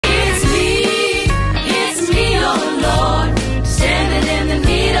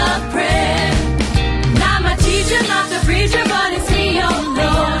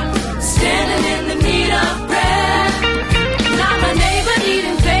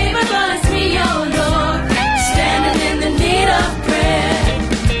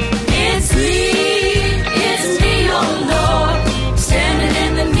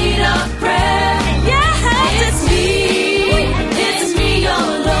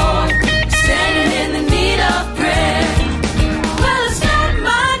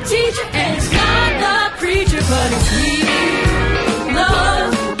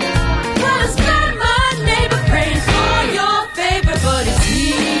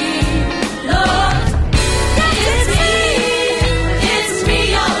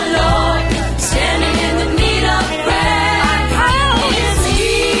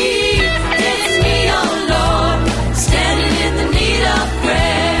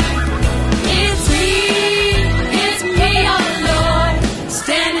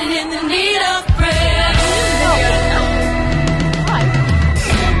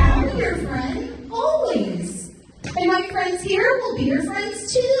your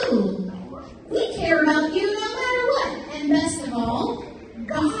friends too. We care about you no matter what. And best of all,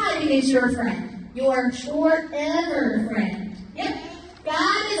 God is your friend. Your forever friend. Yep.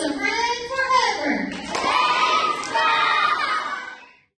 God is a friend